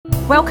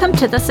Welcome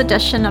to this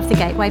edition of the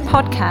Gateway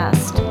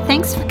Podcast.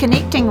 Thanks for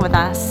connecting with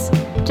us.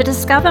 To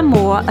discover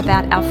more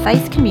about our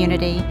faith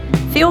community,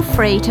 feel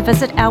free to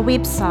visit our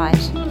website,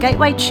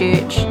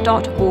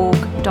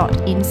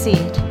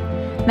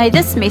 gatewaychurch.org.nz. May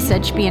this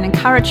message be an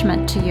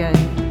encouragement to you.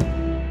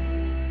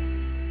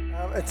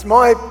 It's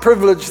my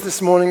privilege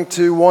this morning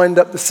to wind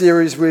up the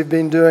series we've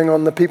been doing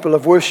on the people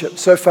of worship.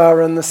 So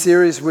far in the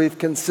series, we've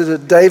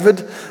considered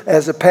David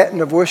as a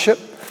pattern of worship.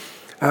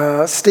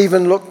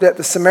 Stephen looked at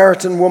the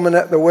Samaritan woman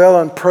at the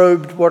well and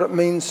probed what it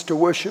means to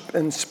worship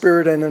in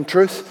spirit and in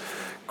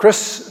truth.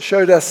 Chris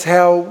showed us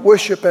how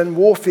worship and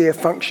warfare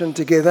function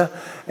together.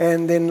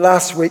 And then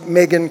last week,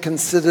 Megan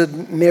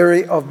considered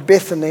Mary of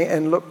Bethany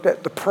and looked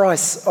at the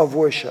price of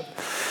worship.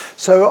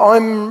 So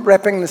I'm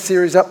wrapping the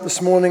series up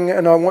this morning,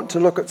 and I want to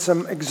look at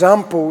some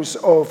examples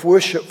of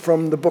worship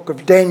from the book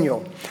of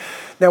Daniel.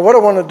 Now, what I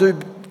want to do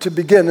to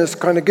begin is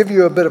kind of give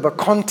you a bit of a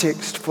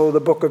context for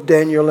the book of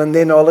Daniel, and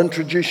then I'll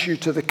introduce you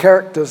to the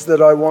characters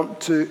that I want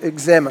to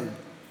examine.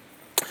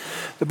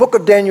 The book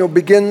of Daniel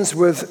begins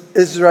with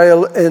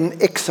Israel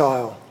in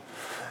exile.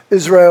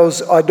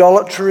 Israel's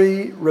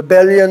idolatry,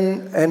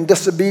 rebellion, and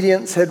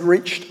disobedience had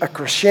reached a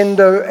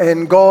crescendo,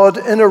 and God,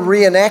 in a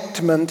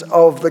reenactment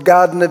of the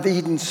Garden of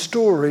Eden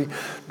story,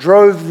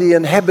 drove the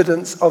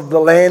inhabitants of the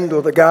land,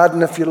 or the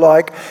garden if you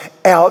like,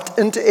 out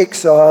into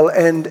exile,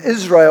 and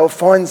Israel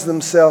finds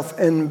themselves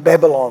in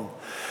Babylon.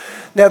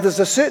 Now, there's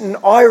a certain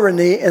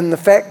irony in the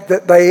fact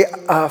that they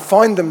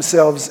find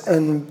themselves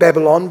in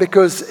Babylon,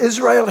 because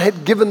Israel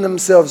had given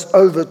themselves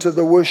over to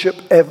the worship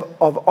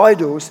of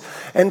idols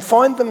and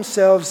find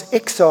themselves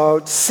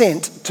exiled,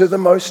 sent to the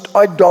most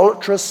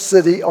idolatrous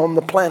city on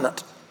the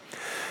planet.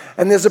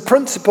 And there's a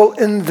principle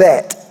in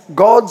that.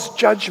 God's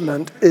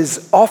judgment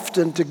is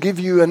often to give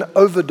you an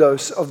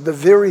overdose of the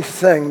very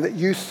thing that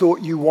you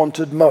thought you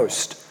wanted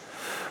most.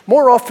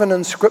 More often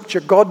in Scripture,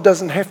 God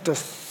doesn't have to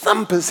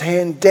thump his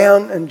hand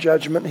down in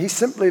judgment. He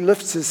simply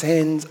lifts his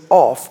hands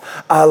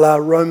off, a la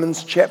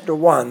Romans chapter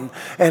 1,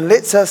 and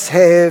lets us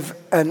have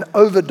an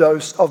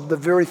overdose of the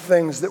very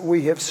things that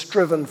we have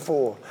striven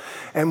for.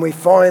 And we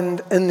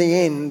find in the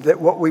end that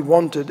what we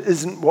wanted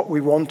isn't what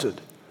we wanted.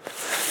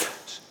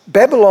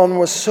 Babylon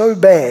was so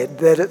bad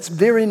that its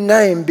very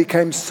name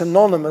became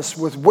synonymous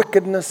with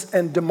wickedness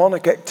and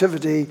demonic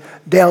activity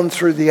down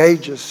through the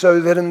ages. So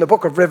that in the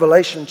book of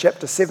Revelation,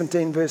 chapter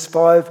 17, verse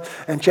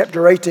 5, and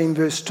chapter 18,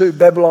 verse 2,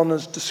 Babylon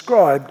is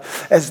described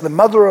as the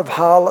mother of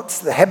harlots,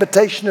 the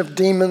habitation of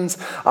demons,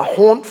 a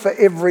haunt for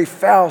every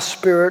foul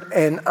spirit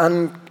and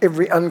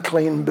every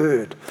unclean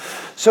bird.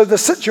 So the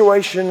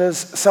situation is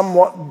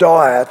somewhat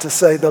dire, to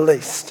say the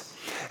least.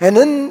 And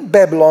in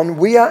Babylon,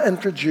 we are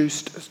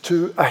introduced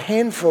to a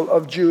handful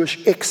of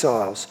Jewish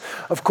exiles.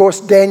 Of course,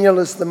 Daniel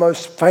is the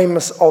most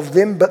famous of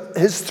them, but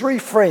his three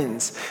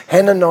friends,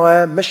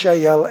 Hananiah,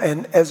 Mishael,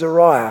 and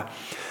Azariah,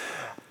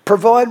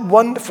 provide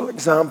wonderful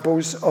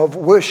examples of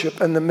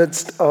worship in the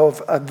midst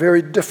of a very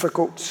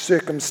difficult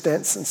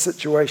circumstance and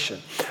situation.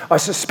 I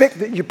suspect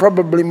that you're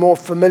probably more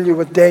familiar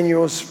with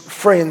Daniel's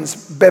friends'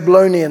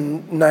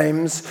 Babylonian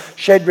names,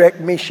 Shadrach,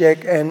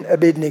 Meshach, and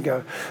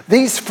Abednego.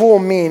 These four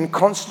men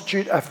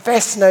constitute a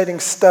fascinating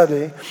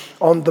study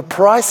on the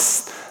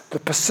price, the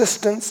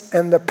persistence,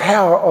 and the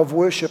power of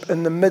worship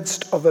in the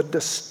midst of a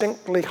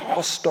distinctly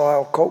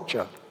hostile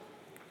culture.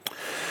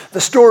 The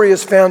story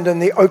is found in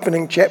the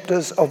opening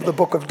chapters of the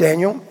book of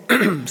Daniel,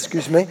 and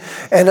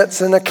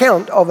it's an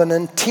account of an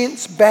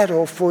intense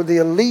battle for the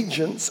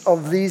allegiance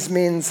of these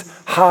men's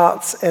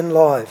hearts and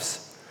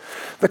lives.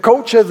 The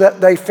culture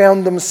that they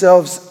found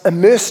themselves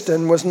immersed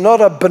in was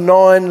not a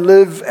benign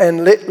live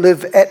and let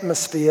live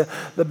atmosphere.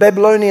 The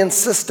Babylonian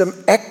system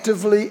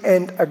actively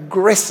and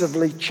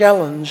aggressively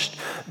challenged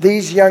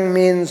these young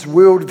men's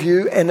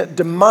worldview, and it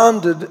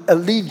demanded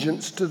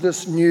allegiance to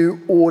this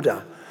new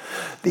order.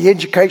 The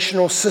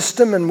educational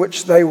system in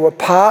which they were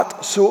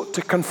part sought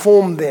to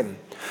conform them.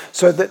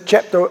 So that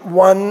chapter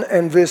 1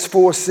 and verse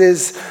 4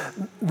 says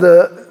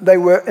they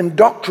were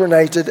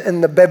indoctrinated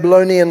in the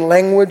Babylonian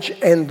language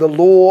and the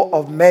law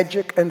of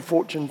magic and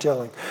fortune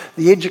telling.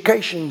 The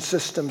education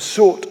system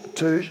sought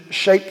to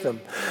shape them.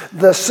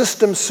 The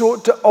system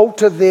sought to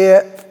alter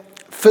their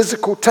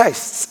physical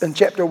tastes. In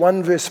chapter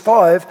 1, verse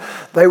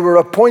 5, they were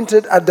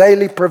appointed a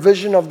daily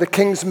provision of the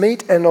king's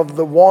meat and of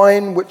the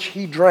wine which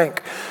he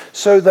drank.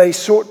 So they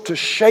sought to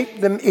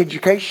shape them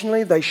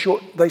educationally. They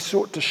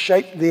sought to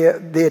shape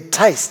their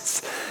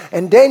tastes.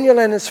 And Daniel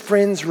and his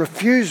friends'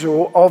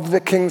 refusal of the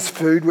king's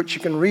food, which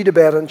you can read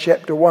about in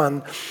chapter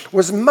 1,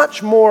 was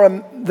much more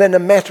than a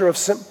matter of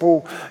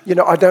simple,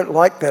 I don't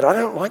like that. I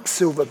don't like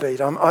silver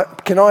beet.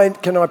 Can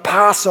I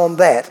pass on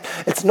that?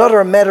 It's not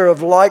a matter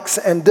of likes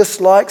and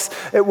dislikes.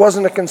 It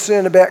wasn't a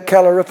concern about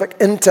calorific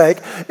intake.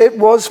 It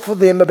was for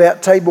them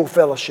about table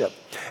fellowship.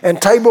 And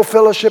table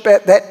fellowship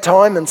at that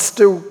time, and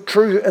still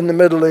true in the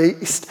Middle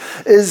East,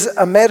 is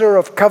a matter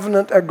of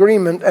covenant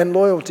agreement and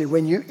loyalty.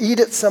 When you eat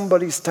at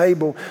somebody's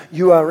table,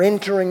 you are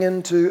entering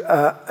into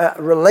a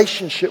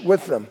relationship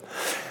with them.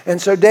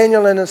 And so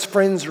Daniel and his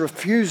friends'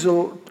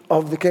 refusal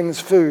of the king's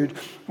food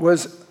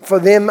was for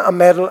them a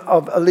matter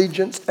of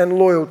allegiance and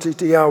loyalty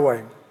to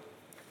Yahweh.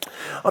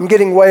 I'm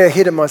getting way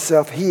ahead of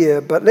myself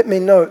here, but let me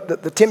note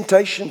that the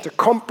temptation to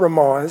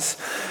compromise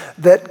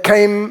that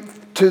came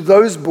to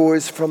those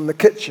boys from the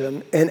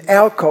kitchen in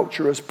our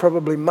culture is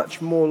probably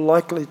much more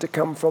likely to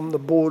come from the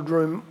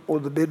boardroom or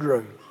the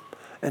bedroom.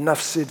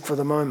 Enough said for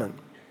the moment.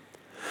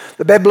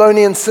 The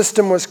Babylonian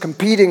system was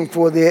competing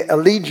for their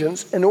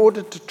allegiance in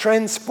order to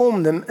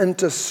transform them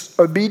into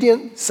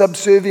obedient,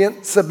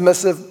 subservient,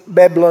 submissive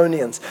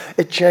Babylonians.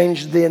 It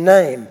changed their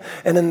name,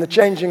 and in the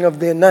changing of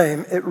their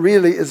name, it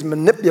really is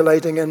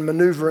manipulating and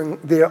maneuvering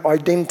their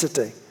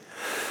identity.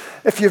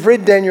 If you've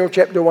read Daniel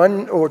chapter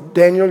 1, or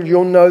Daniel,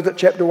 you'll know that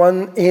chapter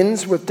 1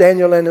 ends with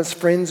Daniel and his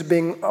friends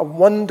being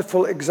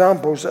wonderful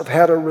examples of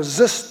how to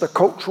resist the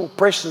cultural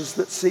pressures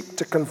that seek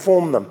to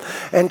conform them.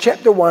 And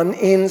chapter 1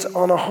 ends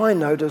on a high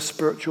note of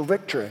spiritual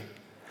victory.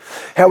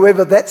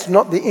 However, that's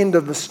not the end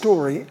of the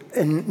story,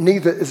 and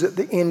neither is it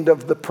the end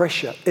of the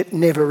pressure. It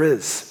never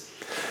is.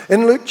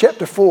 In Luke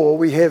chapter 4,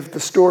 we have the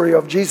story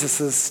of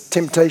Jesus'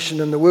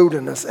 temptation in the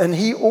wilderness, and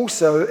he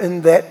also,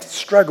 in that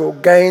struggle,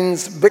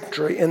 gains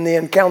victory in the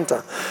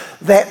encounter.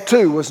 That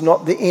too was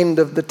not the end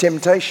of the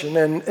temptation,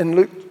 and in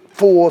Luke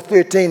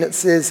 4:13 it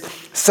says,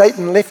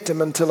 Satan left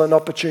him until an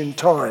opportune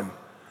time.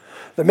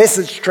 The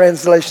Message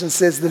translation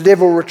says the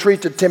devil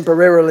retreated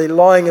temporarily,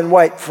 lying in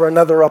wait for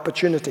another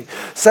opportunity.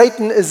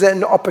 Satan is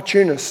an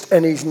opportunist,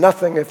 and he's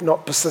nothing if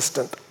not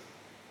persistent.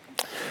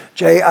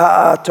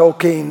 J.R.R.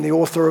 Tolkien, the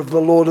author of The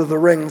Lord of the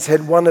Rings,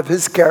 had one of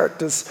his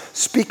characters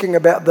speaking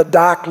about the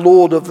Dark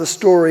Lord of the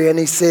story, and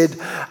he said,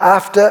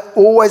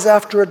 always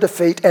after a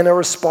defeat and a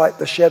respite,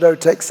 the shadow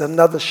takes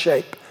another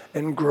shape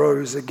and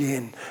grows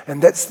again.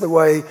 And that's the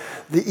way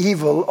the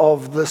evil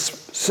of this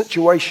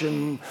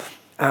situation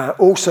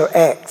also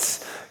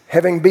acts.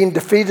 Having been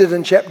defeated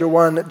in chapter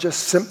 1, it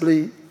just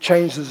simply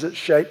changes its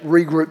shape,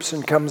 regroups,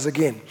 and comes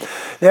again.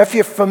 Now, if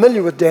you're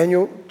familiar with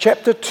Daniel,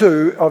 chapter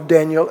 2 of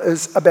Daniel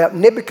is about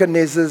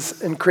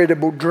Nebuchadnezzar's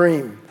incredible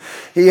dream.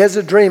 He has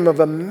a dream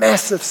of a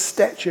massive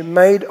statue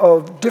made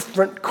of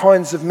different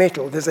kinds of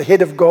metal. There's a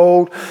head of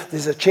gold,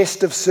 there's a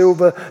chest of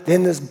silver,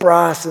 then there's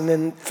brass, and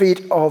then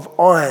feet of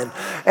iron.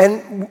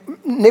 And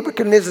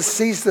Nebuchadnezzar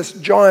sees this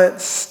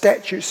giant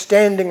statue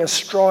standing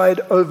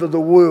astride over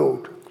the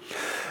world.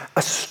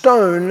 A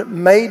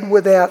stone made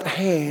without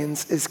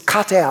hands is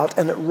cut out,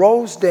 and it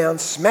rolls down,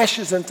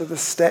 smashes into the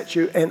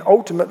statue, and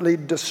ultimately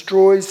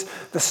destroys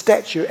the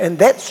statue. And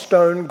that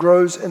stone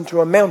grows into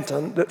a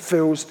mountain that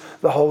fills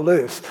the whole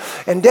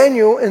earth. And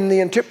Daniel, in the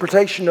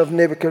interpretation of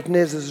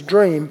Nebuchadnezzar's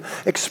dream,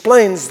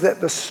 explains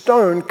that the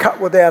stone cut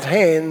without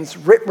hands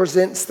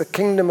represents the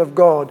kingdom of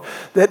God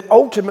that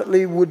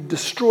ultimately would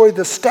destroy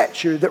the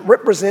statue that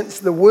represents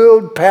the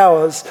world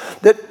powers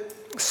that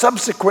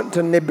subsequent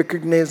to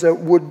Nebuchadnezzar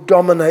would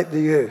dominate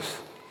the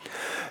earth.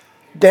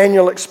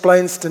 Daniel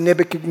explains to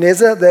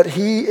Nebuchadnezzar that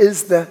he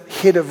is the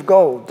head of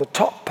gold, the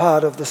top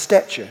part of the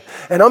statue.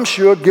 And I'm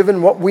sure,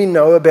 given what we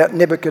know about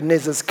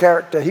Nebuchadnezzar's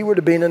character, he would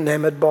have been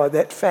enamored by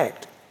that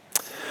fact.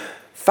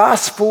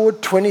 Fast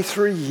forward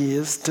 23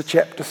 years to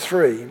chapter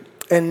 3,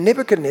 and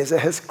Nebuchadnezzar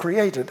has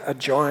created a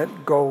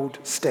giant gold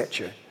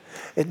statue.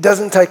 It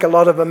doesn't take a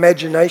lot of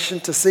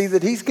imagination to see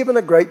that he's given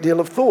a great deal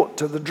of thought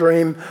to the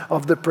dream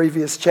of the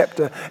previous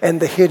chapter and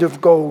the head of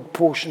gold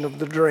portion of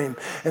the dream.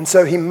 And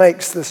so he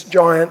makes this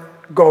giant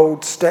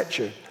gold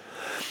statue.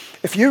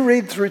 If you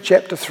read through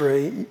chapter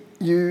 3,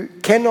 you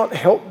cannot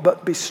help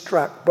but be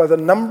struck by the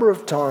number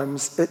of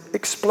times it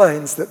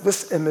explains that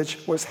this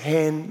image was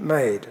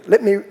handmade.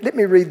 Let me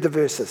read the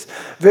verses.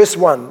 Verse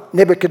 1,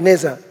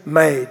 Nebuchadnezzar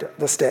made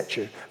the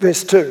statue.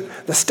 Verse 2,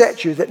 the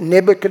statue that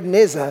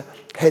Nebuchadnezzar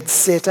had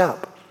set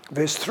up.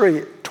 Verse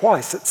 3,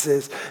 twice it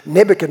says,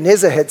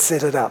 Nebuchadnezzar had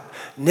set it up.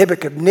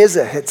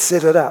 Nebuchadnezzar had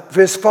set it up.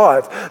 Verse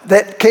 5,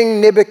 that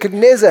King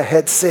Nebuchadnezzar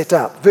had set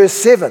up. Verse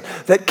 7,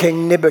 that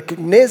King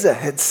Nebuchadnezzar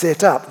had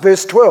set up.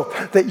 Verse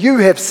 12, that you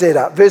have set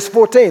up. Verse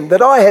 14,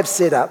 that I have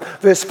set up.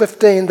 Verse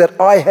 15, that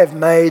I have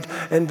made.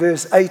 And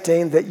verse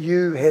 18, that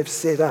you have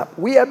set up.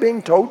 We are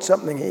being told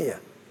something here.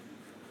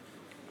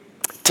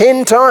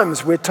 10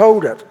 times we're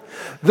told it.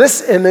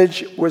 This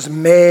image was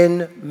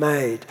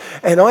man-made.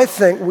 And I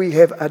think we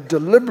have a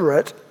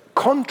deliberate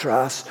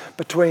contrast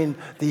between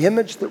the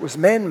image that was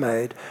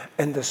man-made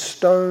and the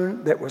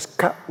stone that was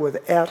cut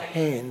without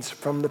hands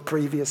from the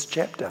previous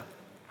chapter.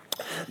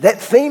 That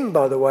theme,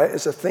 by the way,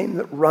 is a theme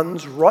that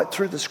runs right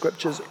through the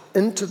scriptures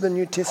into the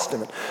New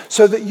Testament.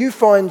 So that you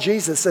find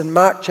Jesus in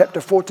Mark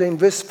chapter 14,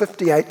 verse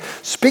 58,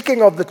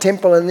 speaking of the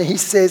temple, and he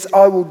says,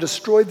 I will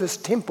destroy this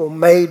temple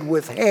made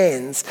with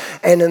hands,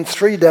 and in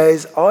 3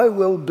 days I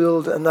will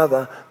build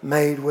another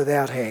made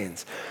without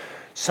hands.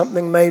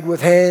 Something made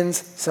with hands,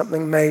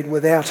 something made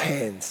without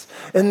hands.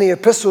 In the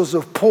epistles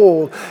of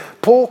Paul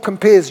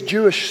compares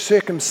Jewish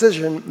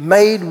circumcision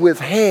made with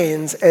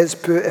hands as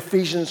per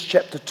Ephesians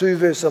chapter 2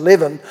 verse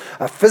 11,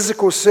 a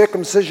physical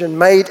circumcision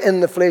made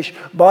in the flesh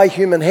by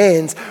human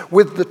hands,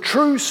 with the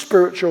true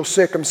spiritual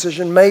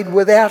circumcision made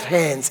without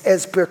hands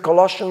as per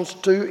Colossians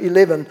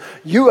 2:11.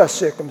 You are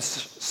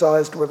circumcised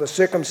circumcised with a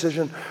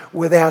circumcision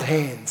without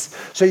hands.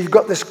 So you've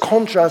got this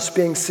contrast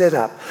being set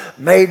up.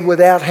 Made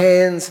without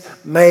hands,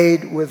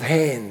 made with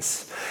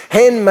hands.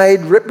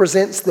 Handmade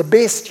represents the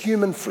best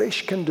human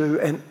flesh can do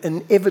and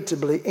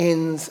inevitably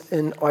ends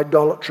in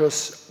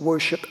idolatrous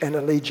worship and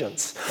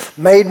allegiance.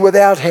 Made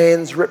without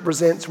hands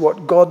represents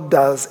what God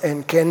does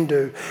and can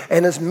do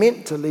and is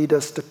meant to lead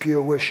us to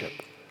pure worship.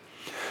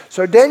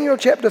 So Daniel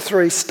chapter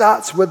 3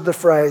 starts with the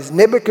phrase,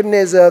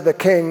 Nebuchadnezzar the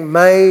king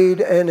made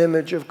an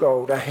image of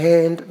gold, a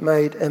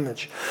handmade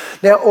image.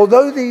 Now,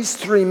 although these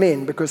three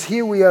men, because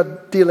here we are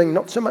dealing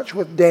not so much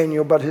with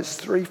Daniel, but his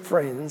three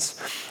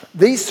friends,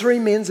 these three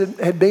men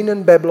had been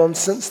in Babylon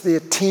since their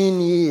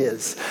teen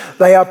years.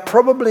 They are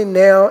probably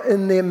now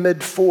in their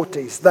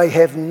mid-40s. They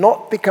have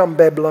not become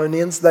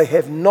Babylonians. They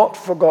have not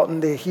forgotten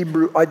their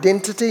Hebrew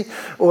identity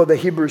or the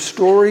Hebrew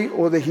story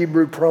or the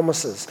Hebrew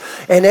promises.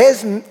 And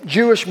as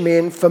Jewish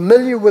men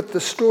familiar with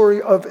the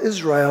story of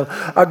Israel,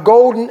 a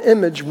golden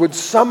image would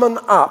summon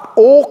up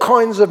all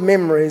kinds of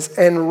memories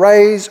and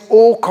raise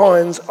all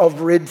kinds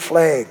of red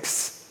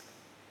flags.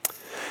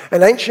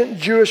 An ancient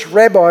Jewish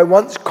rabbi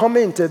once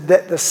commented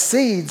that the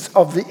seeds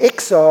of the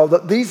exile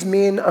that these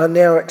men are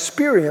now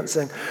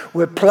experiencing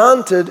were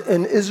planted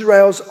in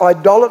Israel's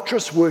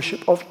idolatrous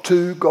worship of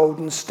two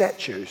golden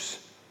statues.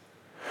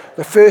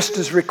 The first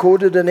is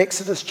recorded in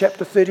Exodus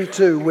chapter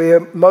 32,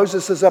 where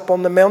Moses is up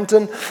on the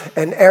mountain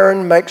and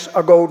Aaron makes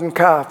a golden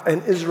calf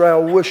and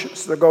Israel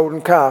worships the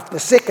golden calf.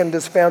 The second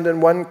is found in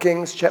 1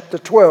 Kings chapter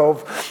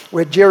 12,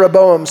 where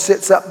Jeroboam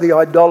sets up the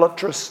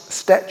idolatrous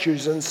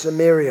statues in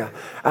Samaria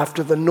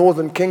after the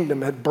northern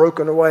kingdom had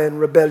broken away in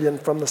rebellion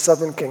from the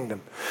southern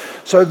kingdom.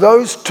 So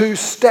those two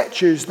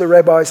statues, the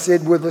rabbi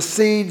said, were the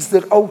seeds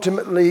that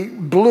ultimately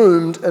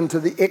bloomed into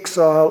the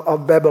exile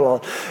of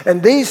Babylon.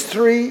 And these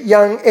three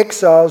young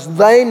exiles,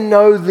 they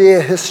know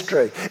their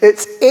history.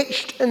 It's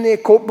etched in their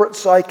corporate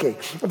psyche.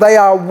 They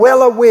are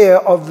well aware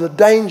of the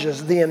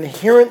dangers, the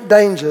inherent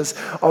dangers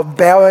of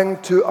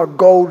bowing to a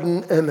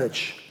golden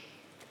image.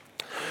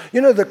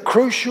 You know, the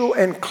crucial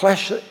and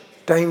classic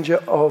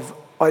danger of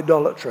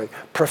idolatry,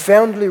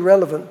 profoundly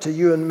relevant to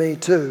you and me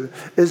too,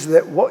 is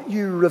that what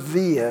you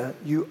revere,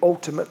 you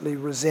ultimately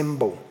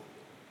resemble.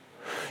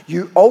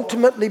 You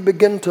ultimately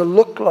begin to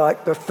look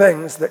like the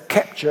things that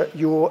capture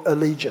your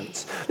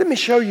allegiance. Let me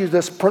show you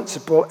this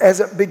principle as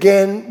it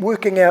began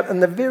working out in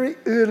the very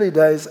early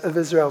days of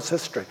Israel's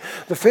history.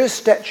 The first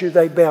statue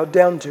they bowed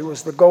down to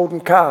was the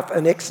golden calf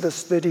in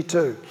Exodus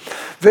 32.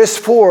 Verse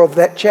 4 of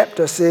that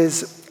chapter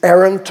says,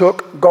 Aaron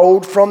took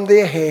gold from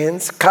their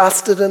hands,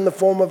 cast it in the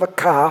form of a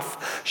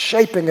calf,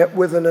 shaping it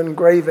with an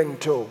engraving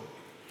tool.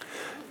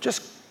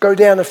 Just go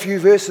down a few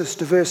verses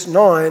to verse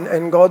 9,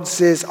 and God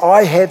says,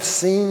 I have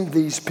seen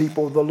these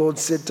people, the Lord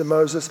said to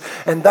Moses,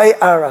 and they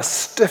are a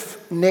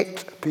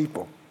stiff-necked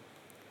people.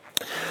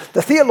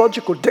 The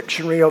Theological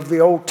Dictionary of the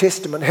Old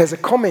Testament has a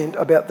comment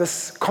about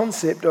this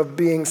concept of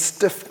being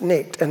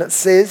stiff-necked, and it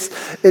says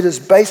it is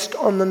based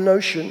on the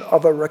notion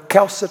of a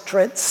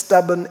recalcitrant,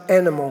 stubborn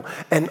animal,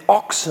 an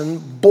oxen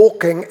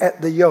balking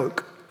at the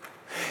yoke.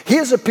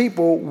 Here's a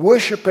people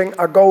worshipping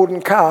a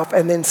golden calf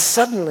and then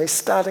suddenly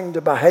starting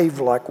to behave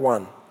like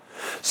one.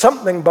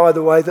 Something, by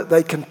the way, that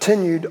they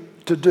continued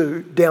to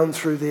do down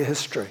through their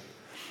history.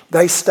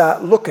 They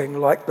start looking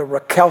like the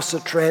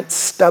recalcitrant,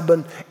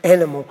 stubborn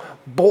animal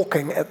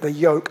balking at the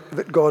yoke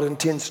that God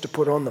intends to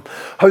put on them.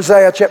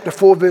 Hosea chapter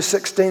 4 verse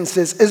 16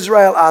 says,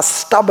 Israel are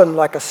stubborn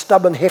like a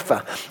stubborn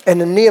heifer.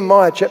 And in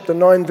Nehemiah chapter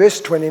 9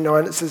 verse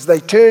 29 it says, they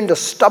turned a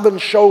stubborn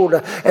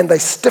shoulder and they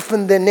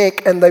stiffened their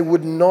neck and they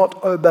would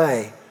not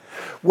obey.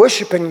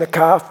 Worshipping the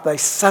calf, they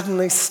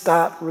suddenly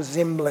start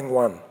resembling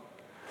one.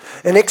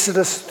 In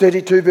Exodus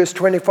 32 verse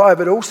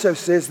 25, it also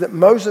says that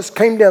Moses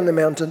came down the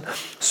mountain,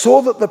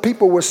 saw that the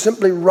people were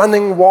simply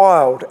running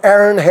wild.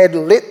 Aaron had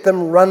let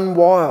them run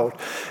wild.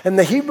 And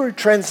the Hebrew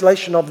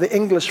translation of the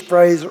English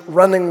phrase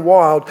running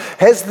wild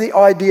has the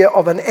idea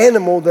of an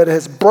animal that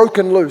has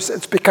broken loose.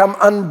 It's become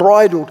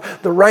unbridled.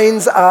 The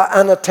reins are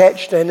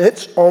unattached and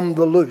it's on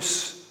the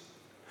loose.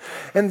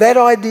 And that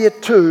idea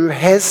too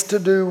has to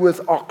do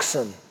with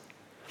oxen.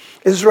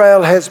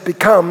 Israel has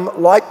become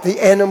like the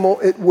animal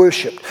it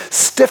worshipped,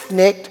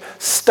 stiff-necked,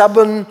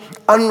 stubborn,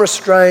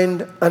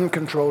 unrestrained,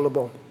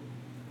 uncontrollable.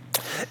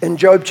 In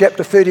Job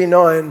chapter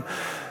 39,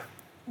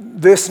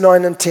 verse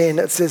 9 and 10,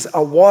 it says,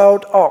 a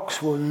wild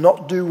ox will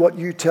not do what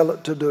you tell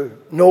it to do,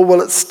 nor will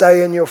it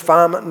stay in your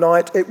farm at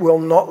night. It will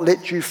not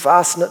let you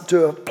fasten it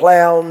to a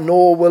plow,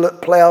 nor will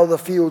it plow the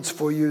fields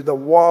for you. The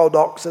wild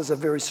ox is a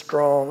very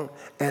strong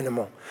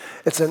animal.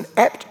 It's an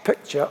apt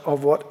picture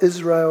of what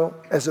Israel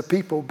as a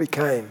people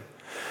became.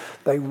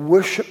 They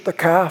worship the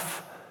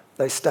calf,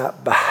 they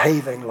start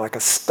behaving like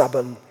a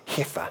stubborn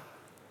heifer.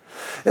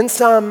 In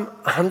Psalm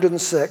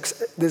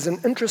 106, there's an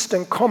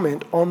interesting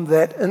comment on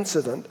that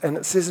incident, and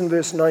it says in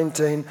verse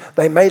 19,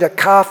 they made a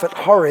calf at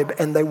Horeb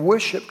and they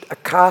worshipped a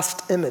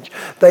cast image.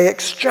 They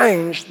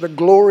exchanged the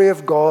glory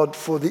of God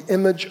for the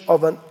image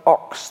of an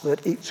ox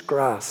that eats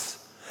grass.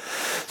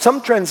 Some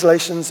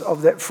translations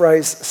of that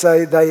phrase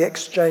say they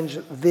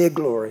exchanged their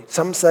glory.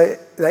 Some say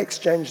they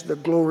exchanged the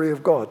glory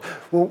of God.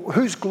 Well,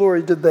 whose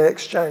glory did they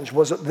exchange?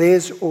 Was it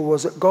theirs or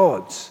was it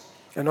God's?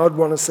 And I'd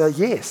want to say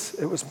yes,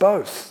 it was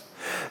both.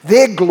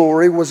 Their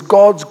glory was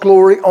God's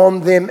glory on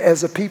them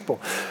as a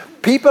people.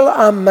 People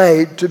are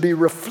made to be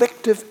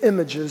reflective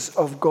images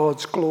of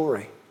God's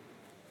glory.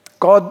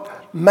 God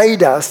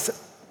made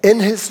us in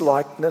his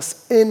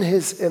likeness, in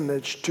his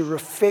image, to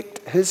reflect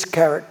his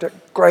character,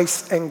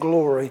 grace and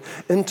glory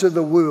into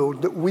the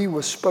world that we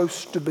were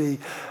supposed to be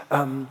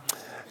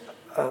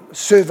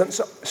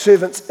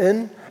servants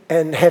in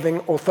and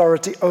having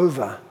authority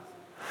over.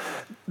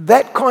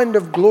 That kind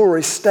of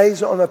glory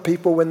stays on a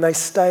people when they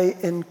stay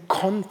in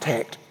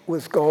contact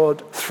with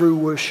God through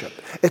worship.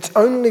 It's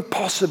only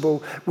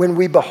possible when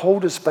we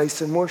behold his face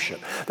in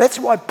worship. That's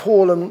why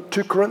Paul in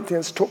 2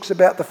 Corinthians talks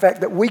about the fact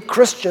that we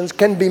Christians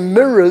can be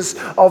mirrors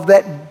of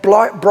that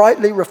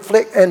brightly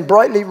reflect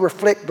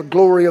the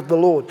glory of the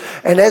Lord.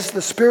 And as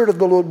the Spirit of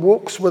the Lord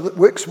works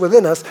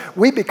within us,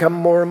 we become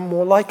more and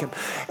more like him.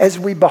 As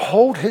we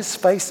behold his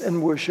face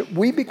in worship,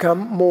 we become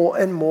more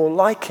and more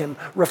like him,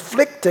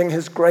 reflecting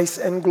his grace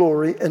and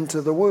glory into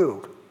the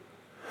world.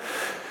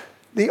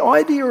 The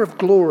idea of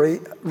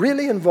glory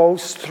really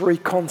involves three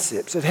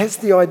concepts. It has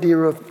the idea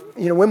of,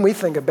 when we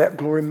think about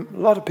glory, a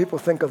lot of people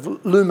think of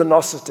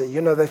luminosity.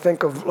 They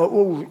think of,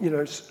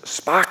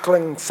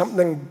 sparkling,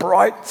 something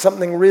bright,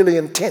 something really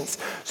intense.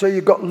 So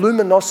you've got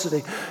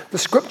luminosity. The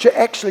scripture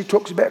actually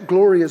talks about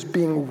glory as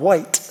being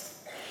weight.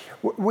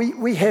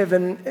 We have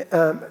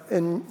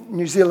in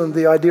New Zealand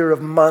the idea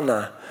of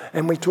mana.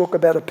 And we talk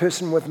about a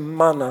person with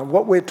mana.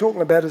 What we're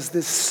talking about is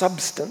this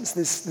substance,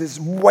 this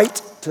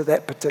weight to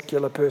that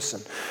particular person.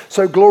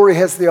 So glory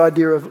has the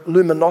idea of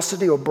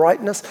luminosity or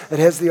brightness. It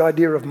has the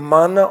idea of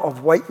mana,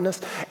 of weightness.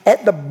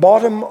 At the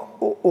bottom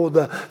or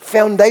the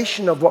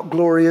foundation of what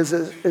glory is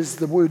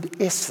the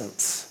word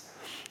essence.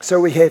 So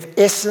we have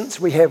essence,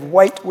 we have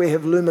weight, we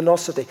have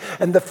luminosity.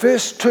 And the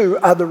first two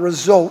are the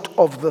result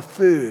of the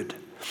third.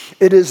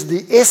 It is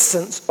the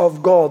essence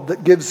of God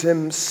that gives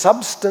him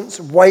substance,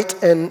 weight,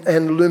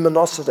 and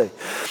luminosity.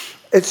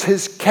 It's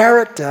his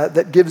character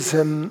that gives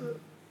him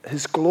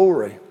his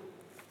glory.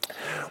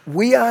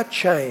 We are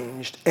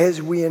changed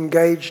as we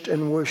engaged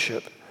in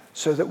worship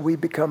so that we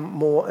become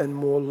more and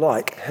more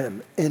like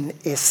him in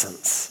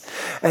essence.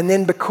 And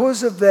then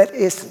because of that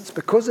essence,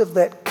 because of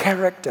that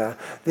character,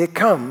 there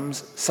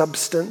comes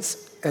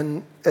substance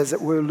and, as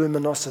it were,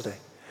 luminosity.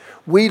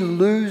 We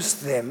lose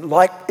them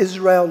like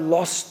Israel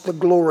lost the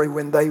glory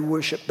when they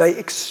worshipped. They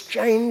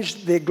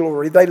exchanged their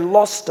glory. They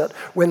lost it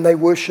when they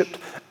worshipped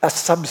a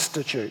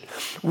substitute.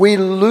 We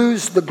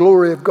lose the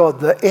glory of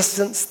God, the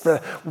essence,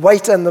 the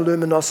weight and the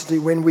luminosity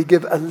when we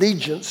give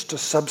allegiance to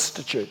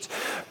substitutes.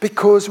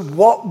 Because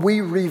what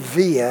we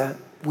revere,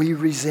 we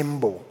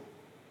resemble.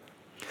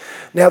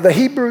 Now the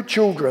Hebrew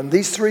children,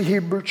 these three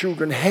Hebrew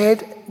children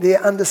had their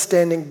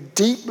understanding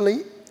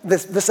deeply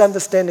this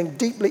understanding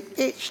deeply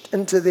etched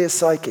into their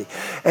psyche.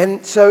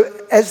 And so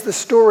as the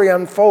story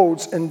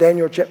unfolds in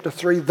Daniel chapter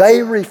 3,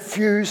 they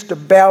refuse to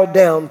bow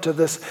down to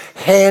this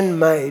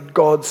handmade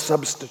God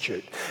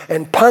substitute.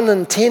 And pun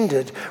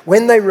intended,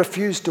 when they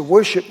refuse to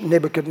worship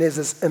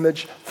Nebuchadnezzar's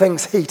image,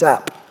 things heat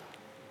up.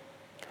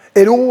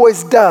 It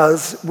always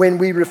does when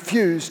we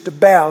refuse to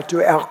bow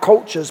to our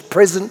culture's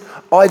present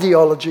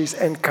ideologies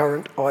and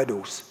current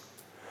idols.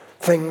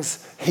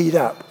 Things heat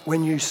up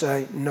when you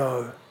say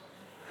no.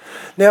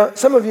 Now,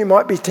 some of you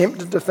might be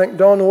tempted to think,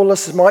 Don, all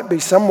this might be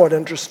somewhat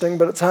interesting,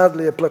 but it's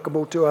hardly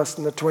applicable to us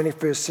in the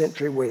 21st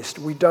century West.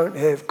 We don't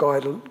have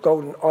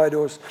golden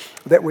idols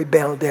that we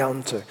bow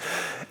down to.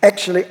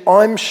 Actually,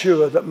 I'm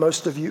sure that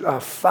most of you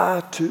are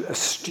far too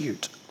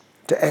astute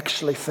to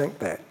actually think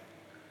that.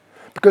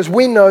 Because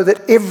we know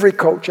that every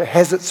culture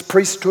has its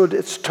priesthood,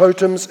 its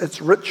totems,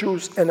 its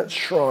rituals, and its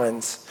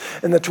shrines.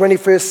 In the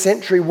 21st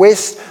century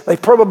West, they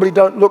probably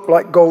don't look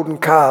like golden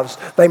calves.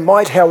 They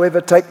might, however,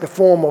 take the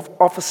form of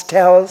office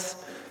towers,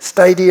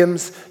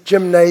 stadiums,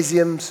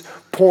 gymnasiums,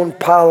 porn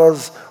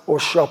parlors, or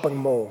shopping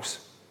malls.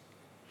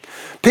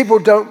 People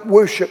don't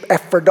worship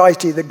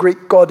Aphrodite, the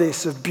Greek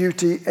goddess of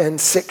beauty and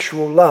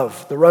sexual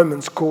love. The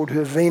Romans called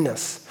her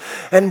Venus.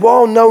 And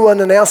while no one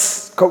in our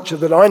culture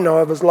that I know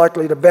of is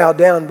likely to bow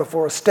down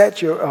before a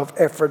statue of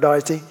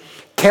Aphrodite,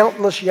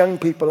 countless young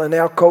people in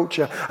our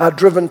culture are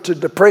driven to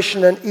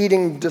depression and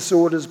eating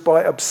disorders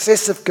by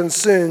obsessive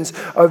concerns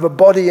over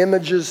body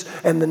images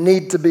and the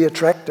need to be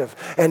attractive.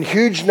 And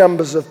huge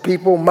numbers of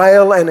people,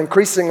 male and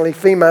increasingly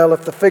female,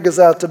 if the figures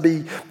are to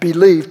be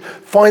believed,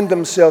 find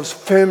themselves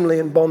firmly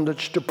in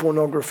bondage to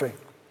pornography.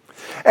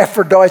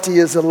 Aphrodite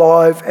is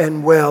alive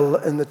and well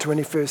in the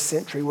 21st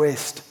century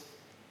West.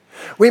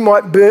 We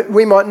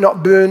might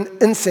not burn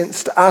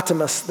incense to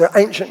Artemis, the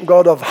ancient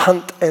god of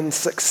hunt and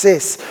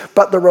success,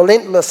 but the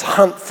relentless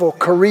hunt for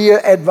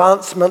career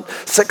advancement,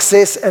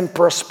 success and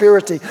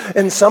prosperity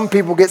in some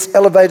people gets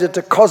elevated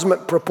to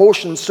cosmic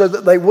proportions so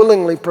that they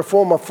willingly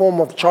perform a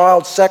form of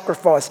child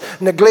sacrifice,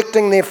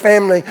 neglecting their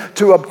family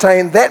to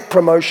obtain that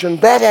promotion,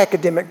 that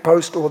academic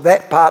post, or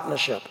that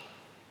partnership.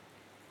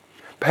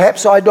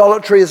 Perhaps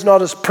idolatry is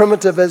not as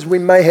primitive as we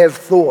may have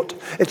thought.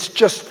 It's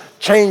just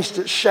changed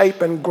its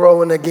shape and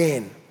grown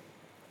again.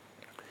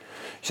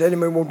 You say to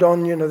me, well,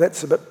 Don,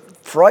 that's a bit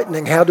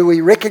frightening. How do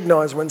we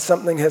recognize when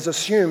something has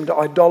assumed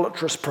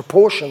idolatrous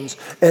proportions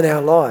in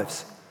our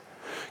lives?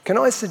 Can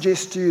I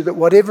suggest to you that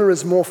whatever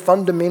is more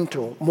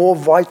fundamental, more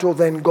vital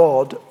than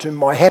God to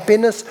my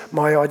happiness,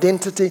 my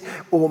identity,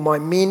 or my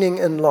meaning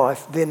in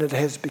life, then it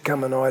has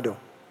become an idol.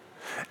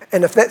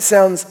 And if that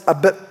sounds a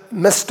bit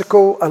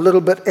mystical, a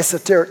little bit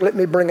esoteric, let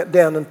me bring it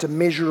down into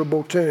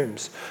measurable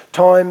terms.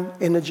 Time,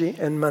 energy,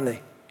 and money.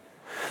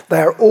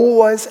 They are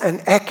always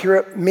an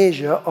accurate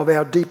measure of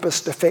our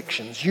deepest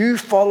affections. You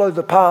follow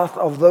the path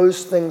of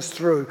those things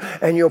through,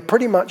 and you'll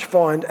pretty much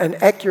find an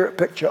accurate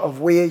picture of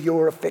where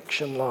your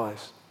affection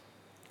lies.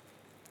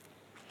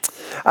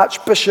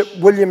 Archbishop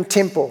William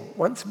Temple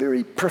once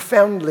very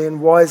profoundly and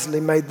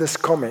wisely made this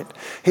comment.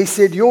 He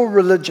said, your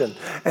religion,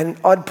 and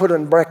I'd put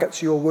in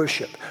brackets your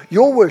worship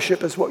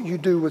is what you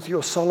do with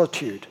your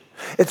solitude.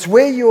 It's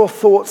where your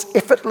thoughts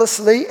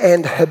effortlessly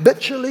and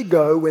habitually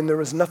go when there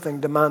is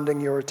nothing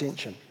demanding your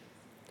attention.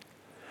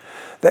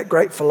 That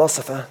great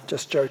philosopher,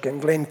 just joking,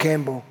 Glenn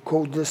Campbell,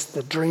 called this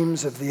the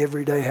dreams of the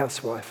everyday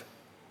housewife.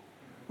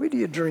 Where do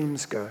your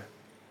dreams go?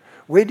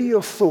 Where do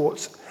your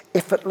thoughts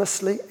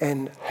effortlessly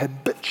and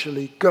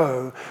habitually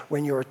go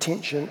when your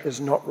attention is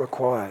not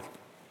required?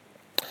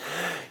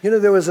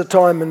 There was a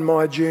time in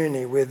my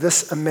journey where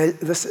this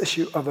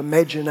issue of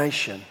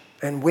imagination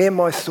and where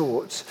my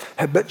thoughts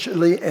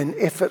habitually and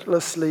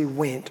effortlessly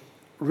went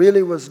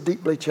really was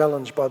deeply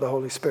challenged by the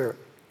Holy Spirit.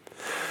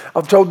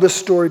 I've told this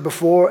story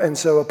before, and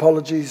so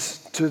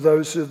apologies to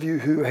those of you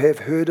who have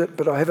heard it,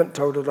 but I haven't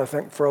told it, I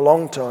think, for a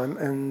long time,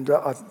 and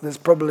there's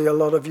probably a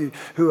lot of you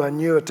who are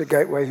newer to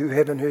Gateway who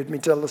haven't heard me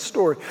tell the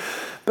story.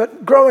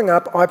 But growing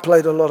up, I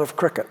played a lot of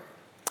cricket,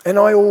 and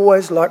I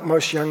always, like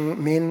most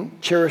young men,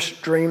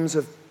 cherished dreams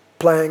of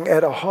playing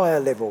at a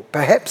higher level,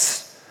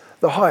 perhaps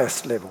the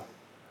highest level.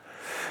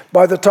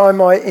 By the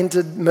time I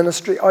entered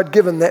ministry, I'd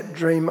given that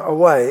dream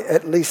away,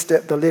 at least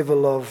at the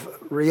level of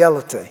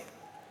reality.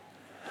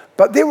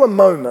 But there were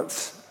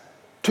moments,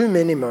 too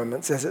many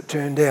moments as it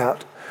turned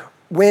out,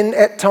 when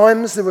at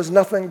times there was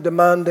nothing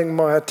demanding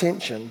my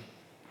attention,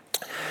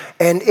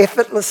 and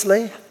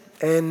effortlessly,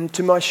 and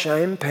to my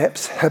shame,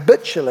 perhaps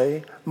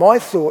habitually, my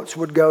thoughts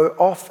would go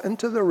off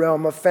into the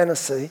realm of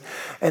fantasy,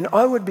 and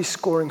I would be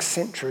scoring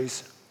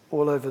centuries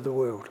all over the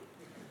world.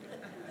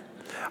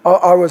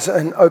 I was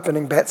an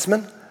opening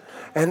batsman,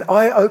 and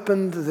I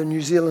opened the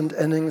New Zealand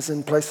innings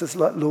in places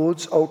like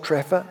Lord's, Old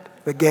Trafford,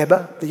 the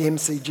Gabba, the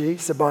MCG,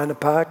 Sabina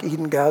Park,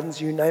 Eden Gardens,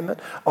 you name it.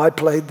 I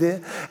played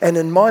there. And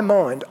in my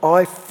mind,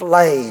 I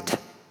flayed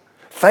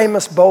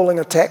famous bowling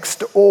attacks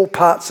to all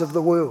parts of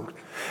the world.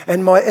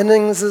 And my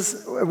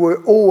innings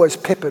were always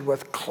peppered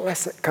with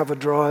classic cover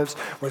drives,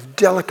 with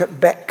delicate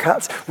back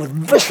cuts, with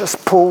vicious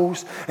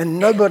pulls, and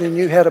nobody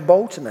knew how to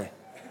bowl to me.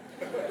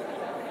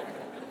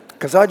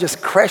 Because I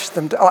just crashed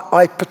them.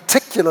 I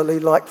particularly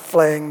liked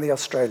flaying the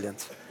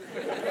Australians.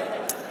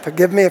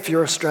 Forgive me if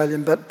you're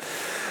Australian, but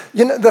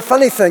the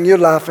funny thing, you're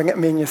laughing at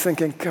me and you're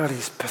thinking, God,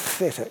 he's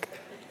pathetic.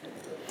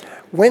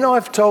 When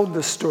I've told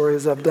this story,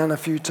 as I've done a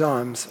few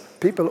times,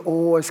 people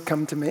always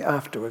come to me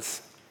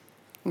afterwards.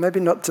 Maybe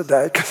not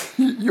today, because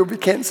you'll be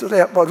cancelled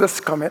out by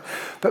this comment,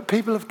 but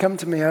people have come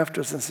to me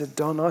afterwards and said,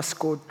 Don, I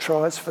scored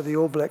tries for the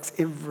All Blacks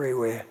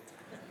everywhere.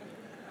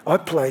 I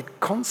played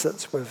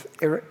concerts with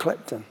Eric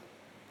Clapton.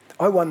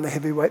 I won the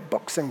heavyweight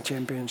boxing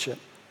championship.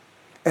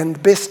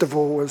 And best of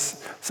all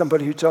was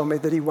somebody who told me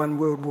that he won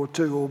World War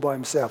II all by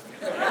himself.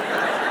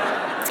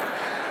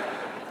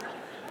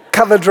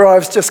 Cover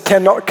drives just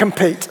cannot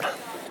compete.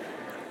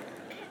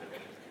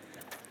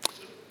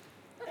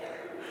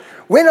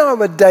 When I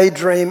would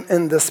daydream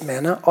in this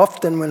manner,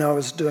 often when I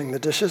was doing the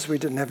dishes, we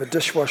didn't have a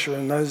dishwasher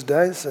in those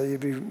days, so you'd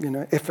be,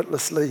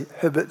 effortlessly,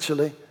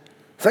 habitually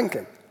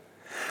thinking.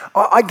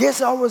 I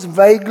guess I was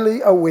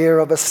vaguely aware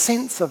of a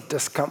sense of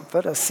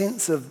discomfort, a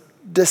sense of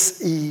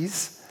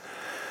dis-ease,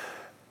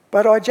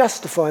 but I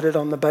justified it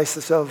on the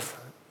basis of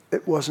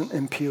it wasn't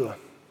impure.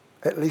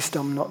 At least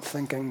I'm not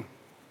thinking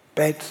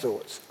bad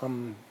thoughts.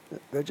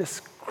 They're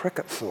just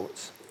cricket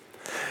thoughts.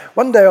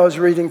 One day I was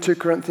reading 2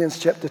 Corinthians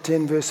chapter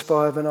 10, verse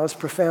 5, and I was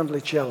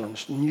profoundly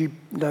challenged. And you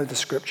know the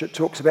scripture. It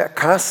talks about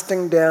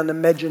casting down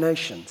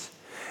imaginations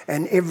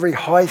and every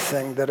high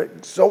thing that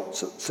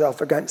exalts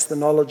itself against the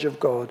knowledge of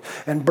God,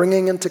 and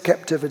bringing into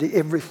captivity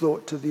every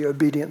thought to the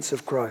obedience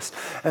of Christ.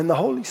 And the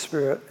Holy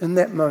Spirit, in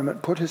that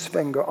moment, put his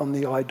finger on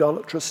the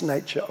idolatrous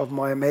nature of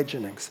my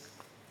imaginings.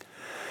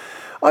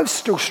 I've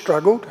still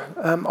struggled.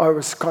 I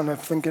was kind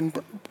of thinking,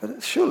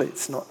 but surely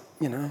it's not,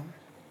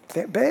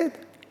 that bad.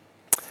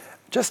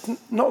 Just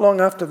not long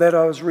after that,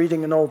 I was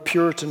reading an old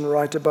Puritan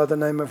writer by the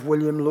name of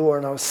William Law,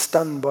 and I was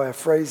stunned by a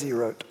phrase he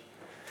wrote.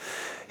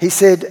 He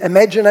said,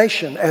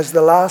 imagination, as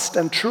the last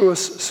and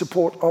truest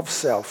support of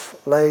self,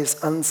 lays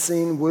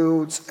unseen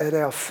worlds at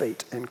our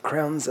feet and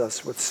crowns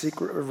us with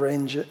secret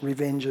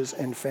revenges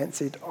and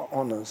fancied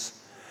honours.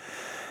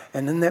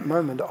 And in that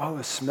moment, I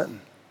was smitten.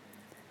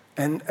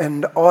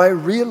 And I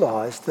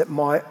realized that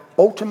my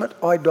ultimate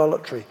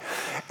idolatry,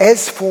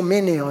 as for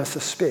many I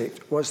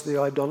suspect, was the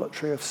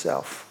idolatry of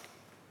self.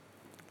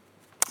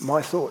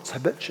 My thoughts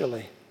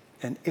habitually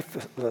and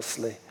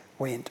effortlessly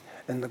went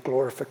in the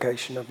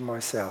glorification of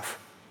myself.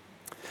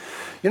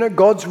 You know,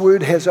 God's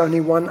word has only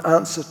one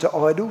answer to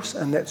idols,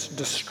 and that's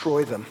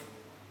destroy them.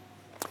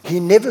 He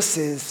never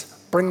says,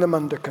 bring them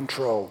under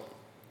control.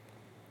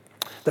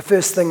 The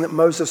first thing that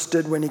Moses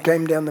did when he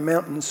came down the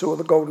mountain and saw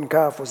the golden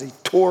calf was he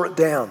tore it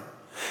down.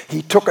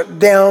 He took it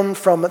down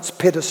from its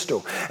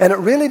pedestal. And it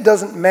really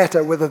doesn't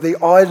matter whether the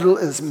idol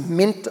is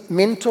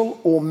mental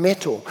or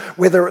metal,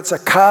 whether it's a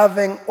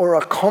carving or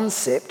a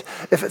concept.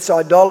 If it's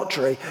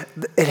idolatry,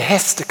 it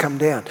has to come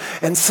down.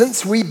 And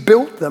since we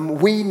built them,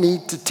 we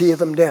need to tear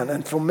them down.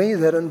 And for me,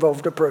 that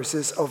involved a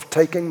process of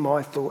taking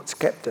my thoughts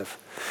captive.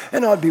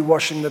 And I'd be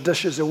washing the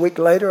dishes a week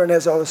later, and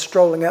as I was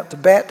strolling out to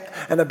bat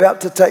and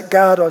about to take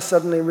guard, I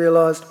suddenly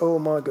realized, oh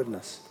my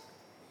goodness.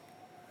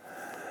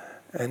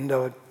 And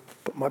I'd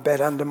put my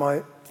bat under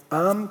my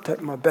arm,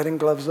 take my batting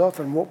gloves off,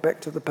 and walk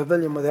back to the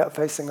pavilion without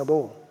facing a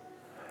ball.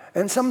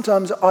 And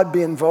sometimes I'd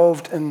be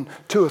involved in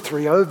 2 or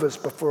 3 overs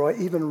before I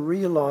even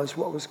realized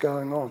what was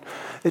going on.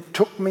 It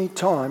took me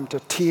time to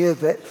tear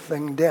that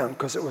thing down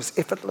because it was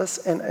effortless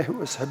and it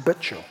was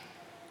habitual.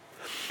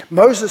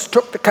 Moses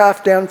took the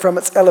calf down from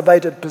its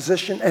elevated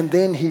position and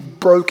then he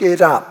broke it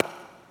up.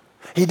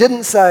 He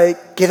didn't say,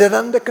 get it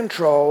under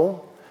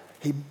control.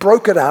 He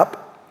broke it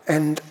up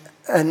and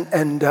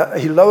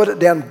he lowered it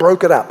down,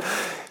 broke it up.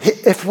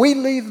 If we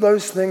leave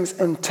those things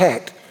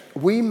intact,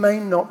 we may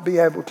not be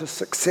able to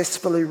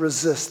successfully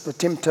resist the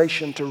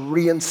temptation to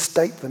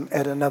reinstate them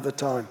at another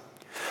time.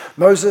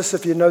 Moses,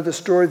 if you know the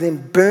story,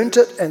 then burnt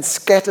it and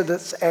scattered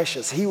its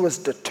ashes. He was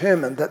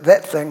determined that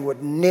that thing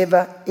would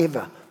never,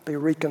 ever be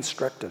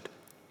reconstructed.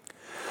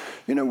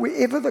 You know,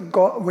 wherever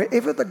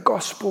the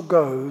gospel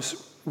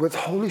goes with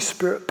Holy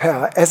Spirit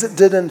power, as it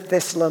did in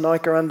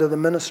Thessalonica under the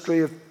ministry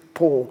of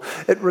Paul,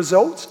 it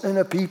results in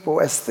a people,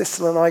 as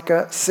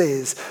Thessalonica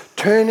says,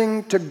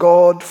 turning to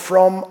God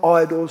from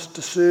idols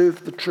to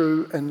serve the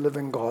true and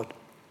living God.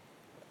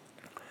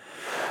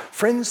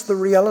 Friends, the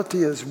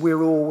reality is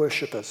we're all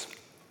worshippers.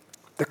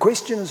 The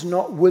question is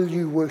not will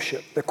you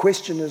worship? The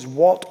question is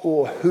what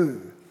or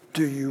who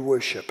do you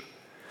worship?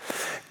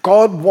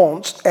 God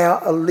wants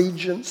our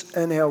allegiance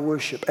and our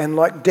worship. And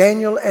like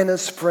Daniel and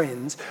his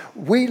friends,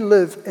 we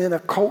live in a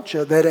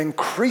culture that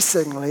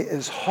increasingly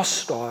is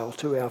hostile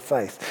to our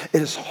faith.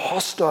 It is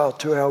hostile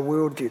to our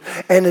worldview.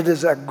 And it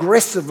is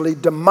aggressively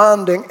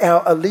demanding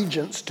our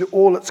allegiance to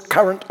all its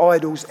current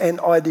idols and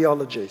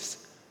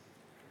ideologies.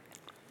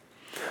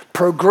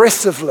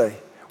 Progressively,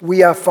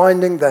 we are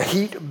finding the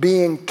heat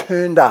being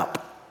turned up.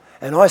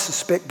 And I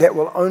suspect that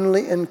will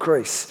only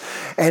increase.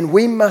 And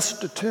we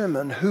must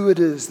determine who it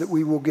is that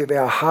we will give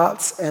our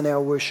hearts and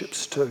our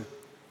worships to.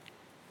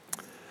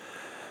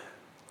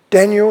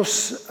 Daniel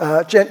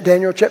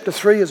chapter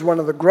 3 is one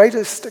of the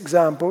greatest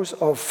examples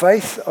of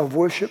faith, of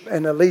worship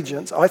and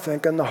allegiance, I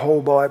think, in the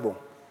whole Bible.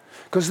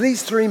 Because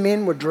these 3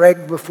 men were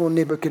dragged before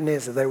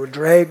Nebuchadnezzar. They were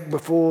dragged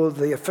before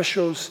the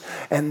officials,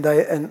 and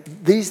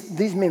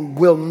these men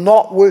will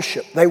not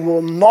worship. They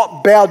will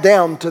not bow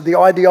down to the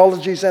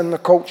ideologies and the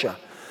culture.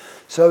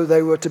 So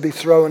they were to be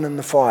thrown in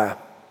the fire.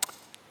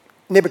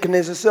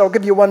 Nebuchadnezzar said, I'll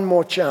give you one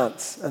more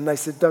chance. And they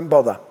said, don't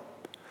bother.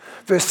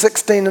 Verse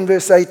 16 and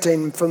verse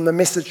 18 from the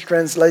Message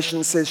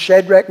translation says,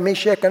 Shadrach,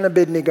 Meshach, and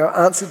Abednego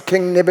answered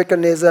King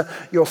Nebuchadnezzar,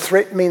 your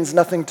threat means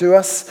nothing to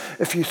us.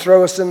 If you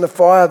throw us in the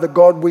fire, the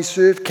God we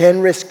serve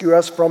can rescue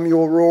us from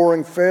your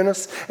roaring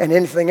furnace and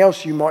anything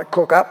else you might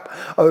cook up,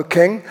 O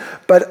king.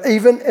 But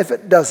even if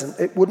it doesn't,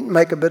 it wouldn't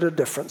make a bit of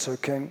difference, O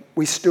king.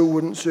 We still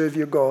wouldn't serve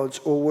your gods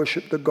or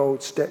worship the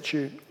gold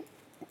statue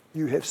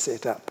you have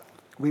set up.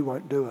 We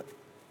won't do it.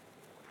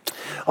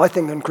 I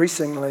think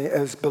increasingly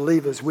as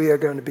believers we are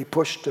going to be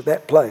pushed to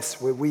that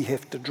place where we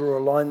have to draw a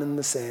line in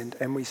the sand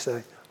and we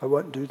say, I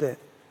won't do that.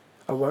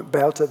 I won't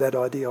bow to that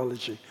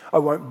ideology. I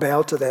won't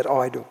bow to that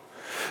idol.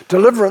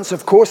 Deliverance,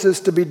 of course, is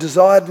to be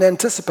desired and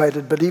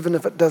anticipated, but even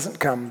if it doesn't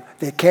come,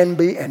 there can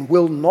be and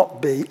will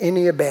not be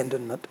any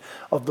abandonment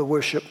of the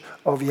worship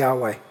of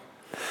Yahweh.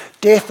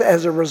 Death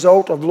as a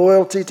result of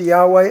loyalty to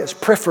Yahweh is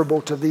preferable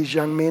to these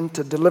young men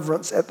to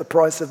deliverance at the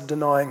price of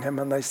denying him,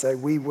 and they say,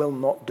 we will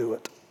not do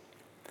it.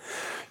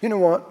 You know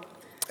what?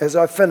 As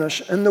I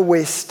finish, in the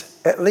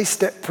West, at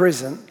least at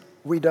present,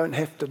 we don't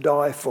have to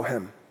die for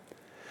him.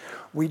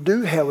 We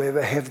do,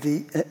 however, have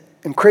the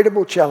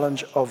incredible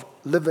challenge of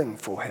living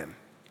for him,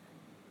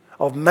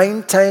 of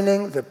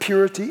maintaining the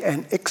purity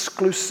and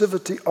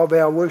exclusivity of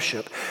our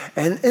worship.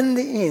 And in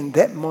the end,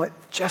 that might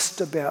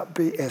just about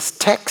be as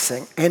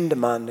taxing and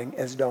demanding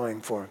as dying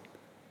for him,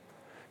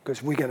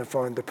 because we're going to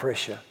find the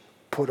pressure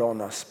put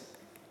on us.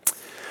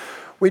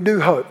 We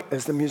do hope,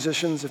 as the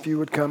musicians, if you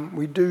would come,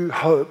 we do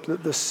hope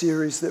that this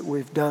series that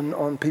we've done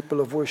on people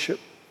of worship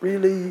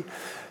really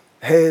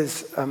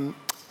has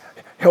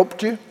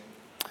helped you.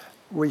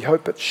 We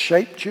hope it's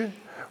shaped you.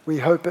 We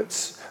hope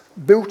it's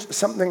built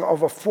something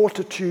of a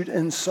fortitude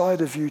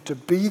inside of you to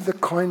be the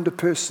kind of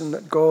person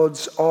that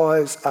God's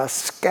eyes are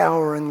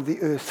scouring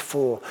the earth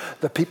for,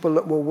 the people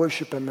that will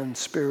worship him in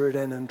spirit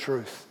and in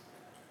truth.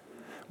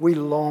 We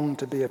long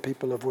to be a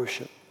people of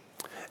worship.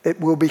 It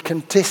will be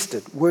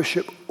contested.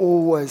 Worship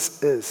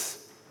always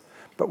is.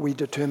 But we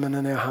determine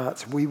in our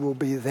hearts we will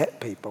be that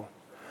people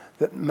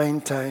that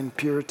maintain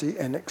purity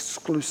and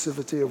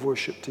exclusivity of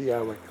worship to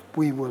Yahweh.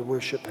 We will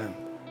worship him.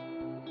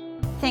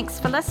 Thanks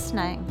for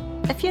listening.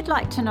 If you'd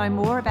like to know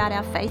more about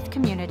our faith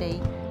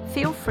community,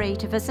 feel free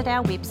to visit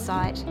our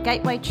website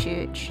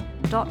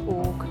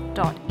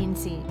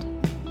gatewaychurch.org.nz.